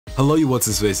Hello you what's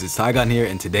this, it's Tigon here,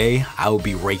 and today I will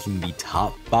be ranking the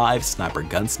top 5 Sniper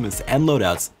Gunsmiths and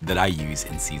loadouts that I use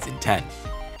in Season 10.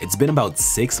 It's been about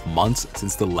 6 months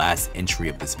since the last entry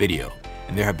of this video,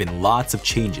 and there have been lots of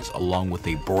changes along with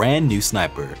a brand new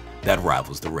sniper that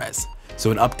rivals the rest. So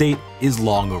an update is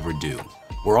long overdue.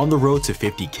 We're on the road to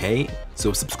 50k, so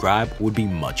a subscribe would be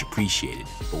much appreciated.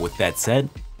 But with that said,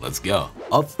 let's go.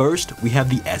 Up first, we have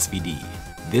the SVD.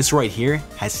 This right here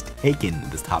has taken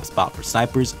the top spot for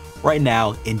snipers right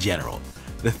now in general.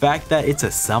 The fact that it's a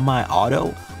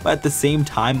semi-auto, but at the same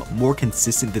time more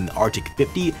consistent than the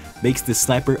𝓢𝓸𝓬𝓽𝓽𝓲𝓷𝓰𝓼 makes this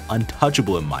sniper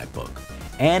untouchable in my book.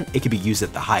 And it can be used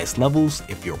at the highest levels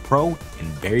if you're pro and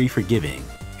very forgiving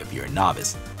if you're a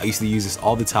novice. I used to use this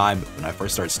all the time when I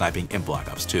first started sniping in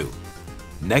Black Ops 2.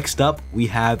 Next up, we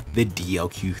have the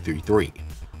𝓍𝓆𝓬𝓬𝓷𝓰𝓼.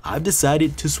 I've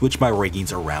decided to switch my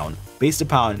rankings around based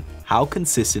upon how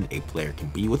consistent a player can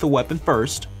be with a weapon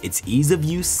first, its ease of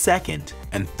use second,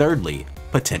 and thirdly,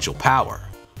 potential power.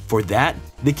 For that,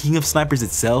 the king of snipers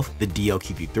itself, the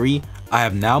𝓍𝓆𝓬𝓬𝓷𝓰𝓼, I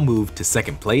have now moved to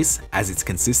second place as its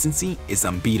consistency is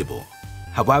unbeatable.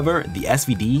 However, the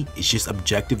SVD is just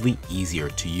objectively easier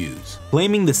to use.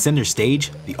 Claiming the center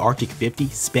stage, the 𝓢𝓸𝓬𝓬𝓷𝓰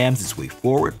spams its way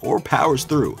forward or powers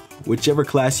through. Whichever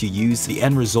class you use, the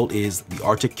end result is the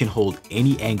𝓢𝓸 can hold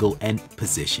any angle and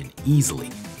position easily,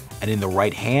 and in the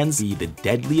right hands be the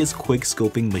deadliest quick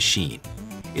scoping machine.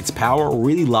 Its power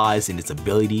really lies in its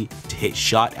ability to hit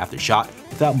shot after shot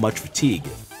without much fatigue.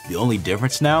 The only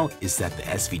difference now is that the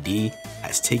SVD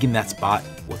has taken that spot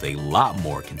with a lot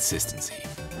more consistency.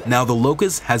 Now the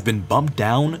Locus has been bumped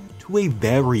down to a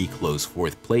very close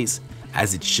 4th place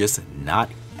as it's just not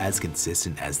as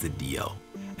consistent as the 𝓍𝓆,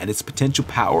 and its potential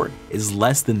power is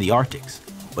less than the 𝓢𝓸's.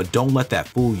 But don't let that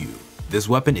fool you. This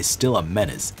weapon is still a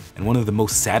menace and one of the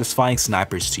most satisfying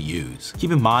snipers to use.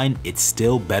 Keep in mind, it's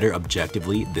still better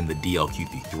objectively than the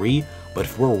𝓍𝓆𝓬𝓬𝓷𝓰𝓼, but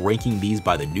if we're ranking these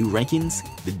by the new rankings,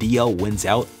 the 𝓍𝓆 wins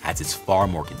out as it's far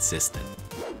more consistent.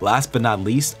 Last but not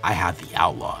least, I have the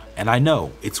Outlaw, and I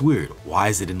know, it's weird, why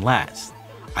is it in last?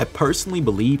 I personally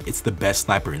believe it's the best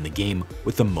sniper in the game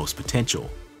with the most potential.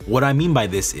 What I mean by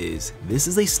this is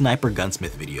a Sniper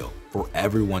Gunsmith video for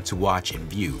everyone to watch and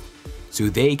view, so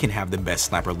they can have the best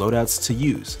sniper loadouts to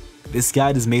use. This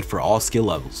guide is made for all skill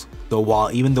levels,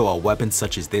 even though a weapon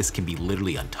such as this can be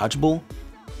literally untouchable,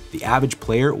 the average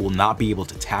player will not be able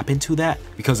to tap into that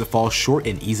because it falls short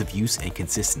in ease of use and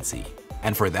consistency.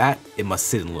 And for that, it must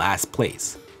sit in last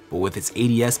place. But with its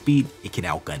ADS speed, it can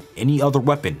outgun any other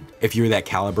weapon if you're that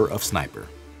caliber of sniper.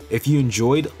 If you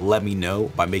enjoyed, let me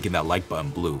know by making that like button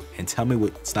blue and tell me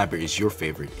what sniper is your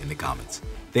favorite in the comments.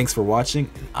 Thanks for watching,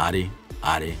 and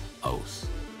adios.